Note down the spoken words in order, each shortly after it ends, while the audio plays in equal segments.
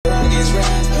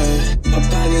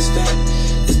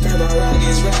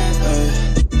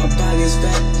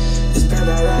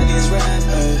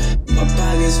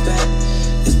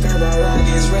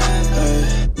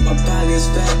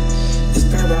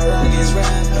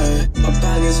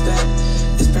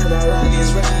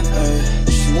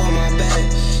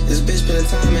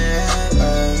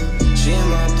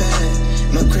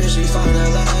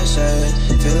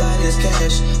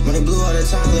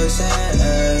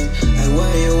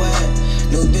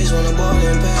bitch wanna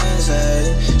boarding pass,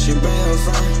 ayy. She bring her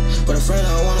friend, but her friend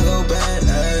don't wanna go back,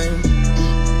 ayy.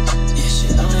 Yeah,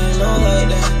 shit, I don't even know like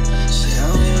that. Shit, I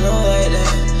don't even know like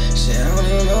that. Shit, I don't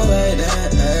even know like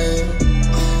that, ayy.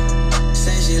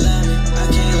 Say she love me, I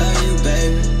can't love you,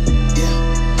 baby.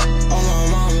 Yeah, on my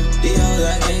mama, these hoes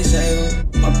I can't save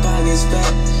them. My pocket's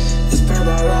fat, this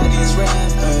purple rock is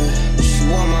rap, ayy. She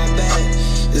want my back,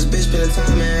 this bitch spend the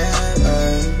time in half,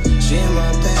 ayy. She in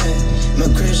my bag, my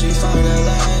crib, she found her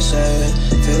last, ayy.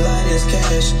 Feel like it's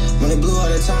cash, when it blew all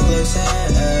the time looks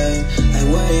sad, ayy. Like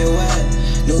where you at?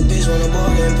 New bitch wanna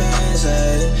boarding pass,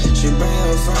 ayy. She bring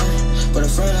her friend, but her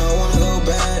friend don't wanna go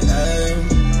back, ayy.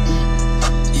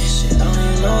 Yeah, shit, I don't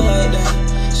even know like that.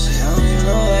 Shit, I don't even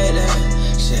know like that.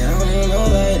 Shit, I don't even know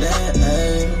like that,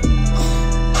 ayy.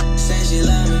 Say she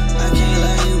love me, I can't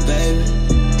love you, baby.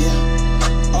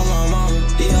 Yeah, on my mama,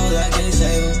 these hoes I can't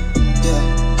save them. Yeah,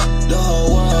 the whole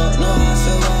world know how I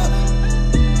feel about.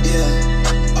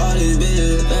 Yeah, all these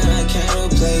bitches and I can't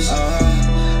replace.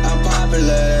 I'm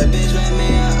popular, that bitch made me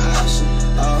an option.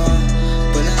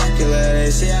 Binocular,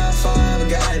 they see how far I've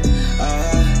got it.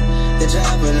 They're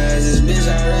dropping us, this bitch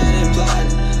already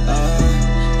plotting.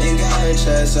 Ain't got me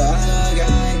trust, so I know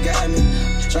God got me.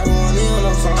 Drop one in on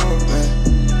the phone,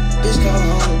 bitch come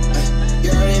home. You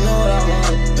already know what I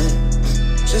want.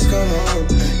 Just come home.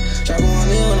 Drop one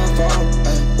in on the phone.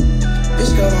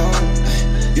 Bitch come home.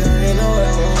 You already know what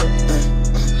I want.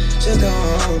 Just come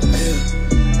home.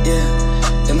 Yeah,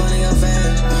 the money got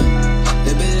fast.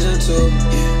 The bitches are too.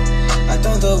 Yeah, I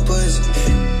thumped the pussy.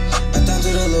 I thumped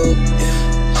to the loop.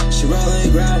 Yeah, she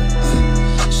rolling grab.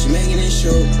 She making it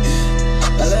shoot.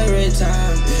 I let her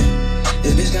time.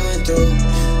 This bitch coming through.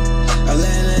 I'm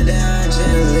letting her down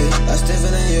gently. I'm still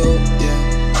feeling you.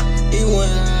 Yeah, even when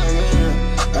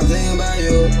I'm thinking about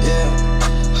you. Yeah.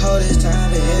 Hold this time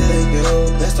for healing you.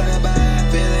 Let's talk about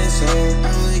that feeling soon. I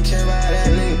don't really care about that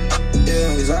nigga.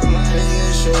 Yeah, cause all my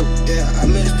niggas shoot. Yeah, I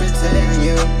miss protecting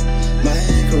you. My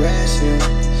hand caressing you.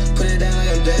 Put it down like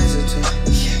I'm dancing to.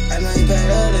 Yeah, I know you paid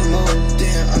up to move.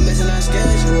 Damn, I'm missing our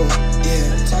schedule.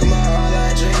 Yeah, talking about all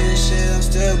our dreams and shit. I'm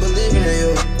still believing in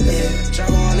you. Yeah,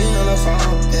 drop one in on the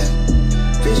phone. Yeah,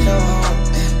 bitch come home.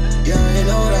 Yeah, you already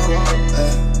know what I want.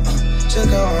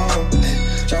 Just go home.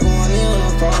 Drop one in on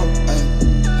the phone.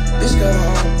 Bitch come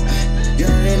home, you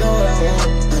already know what I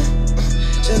want.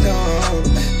 Just come home,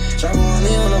 drop one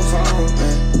in on the phone.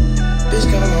 Bitch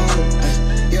come home,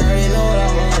 you already know what I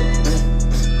want.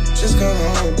 Just come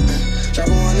home, drop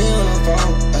one in on the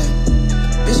phone.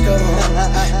 Bitch come home,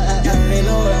 you already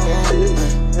know what I want.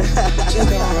 Just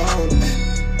come home.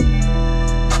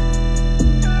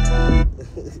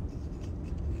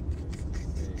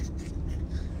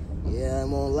 Yeah,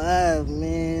 I'm on live,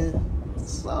 man.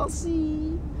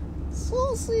 Saucy.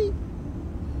 Saucy.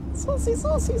 Saucy,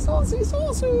 saucy, saucy,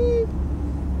 saucy.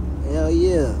 Hell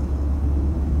yeah.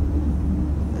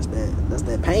 That's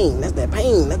that pain. That's that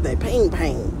pain. That's that pain.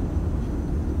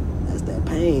 That's that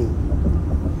pain.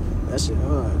 That shit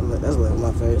hard. That's like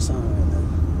my favorite song right now.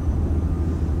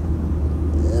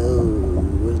 Oh,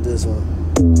 what's this one?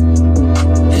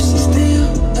 Is she still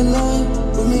in love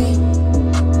with me?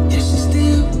 Is she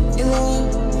still in love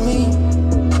with me?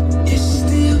 Is she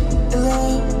still in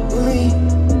love with me?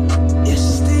 Is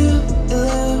she still in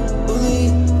love with me?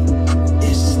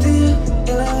 Is she still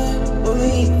in love with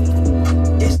me?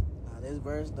 This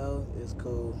verse though is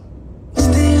cool.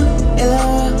 Still in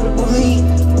love with me?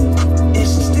 Is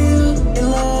she still in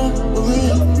love with me?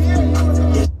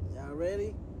 Y'all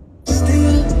ready?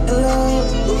 Still in love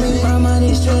with me? My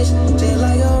money stretched just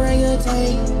like a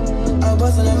orangutan. I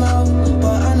bust in the mouth,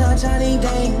 but I'm not Johnny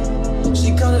Dang. She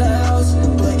come to the house,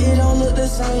 but it don't look the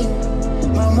same.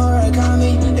 My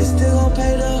Murakami is still gon'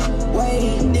 pay the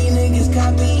way. These niggas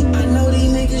copy, I know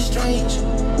these niggas strange.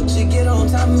 She get on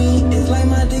top of me, it's like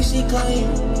my dick she claim.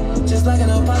 Just like an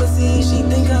policy, she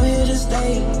think I'm here to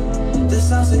stay. The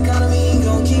South economy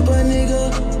gon' keep a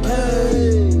nigga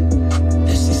paid.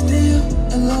 Is she still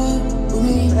in love with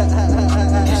me?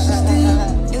 Is she still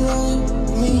in love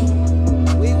with me?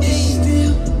 Is she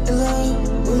still in love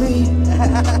with me?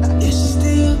 Is she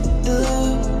still in love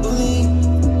with me?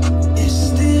 Is she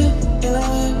still in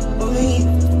love with me?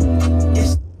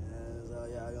 That's all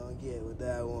y'all gonna get with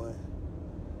that one.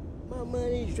 My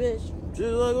money stretched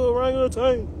just like a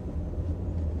orangutan.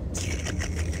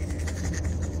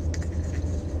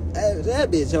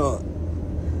 That bitch hard.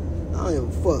 I don't give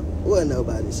a fuck what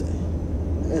nobody say.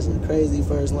 That's a crazy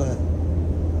first line.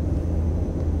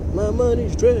 My money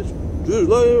stretched just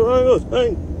like a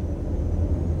orangutan.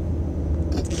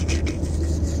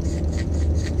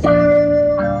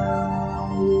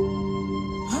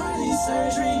 Heart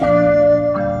surgery.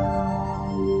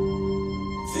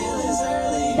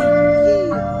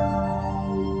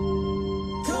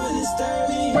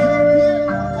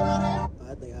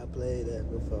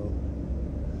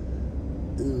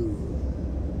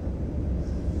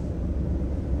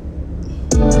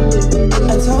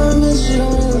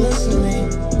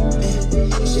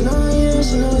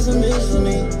 she knows I'm big for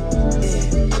me.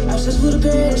 Yeah, I just put a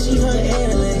pair, she from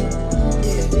Italy.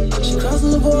 Yeah, she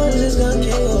crossing the border, just gonna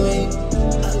kill me.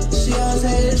 She always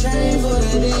had a train for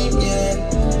the deep, yeah.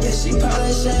 Yeah, she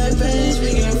poppin' champagne,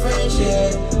 speaking French,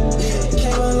 yeah. Yeah,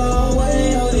 came a long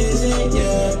way, oh, this it,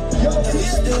 yeah. And we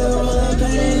still rollin'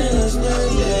 pain in the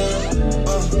split, yeah.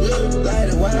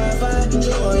 Like the Wi-Fi,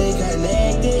 you ain't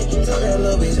connected. Told that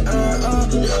little bitch,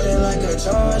 loaded like a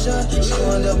charger. She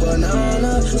want the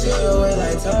banana, scale away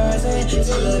like Tarzan. She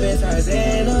live in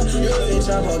Tarzana, you bitch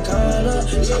Tropicana.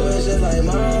 She was just like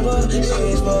mama, she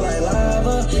explode like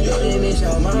lava. You didn't meet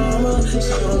your mama, she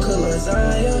don't cook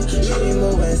lasagna. She be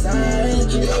moving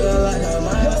silent, you feel like a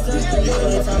monster. You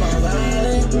ain't talking about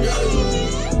violent.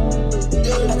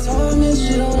 I told her, miss,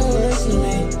 she don't wanna listen to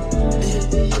me.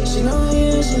 She know I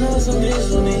am, she knows some bitch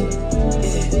for me.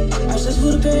 Yeah, I just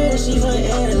put a pair, she from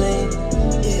Italy.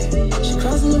 Yeah, she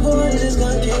crossing the border, just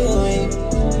gonna kill me.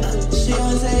 She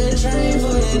always had a train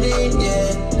for the deep,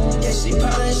 yeah. Yeah, she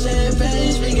poppin'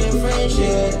 champagne, speaking French,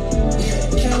 yeah. Yeah,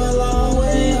 came a long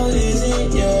way, oh, this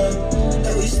it, yeah.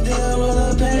 And we still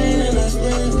rollin' pain in the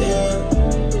split, yeah.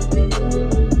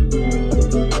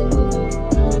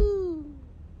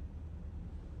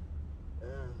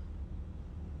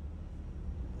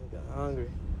 Hungry.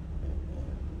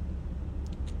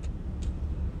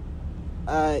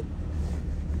 Alright.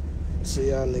 See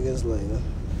y'all niggas later.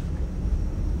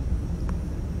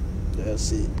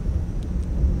 That's it.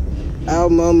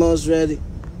 Album almost ready.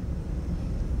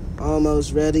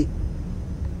 Almost ready.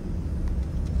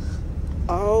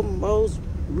 Almost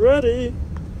ready.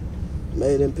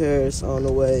 Made in Paris on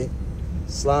the way.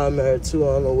 Slime Air 2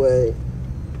 on the way.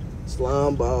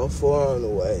 Slime Ball 4 on the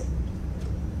way.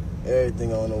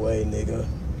 Everything on the way, nigga.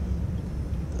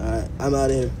 Alright, I'm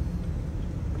out of here.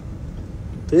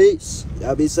 Peace.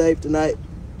 Y'all be safe tonight.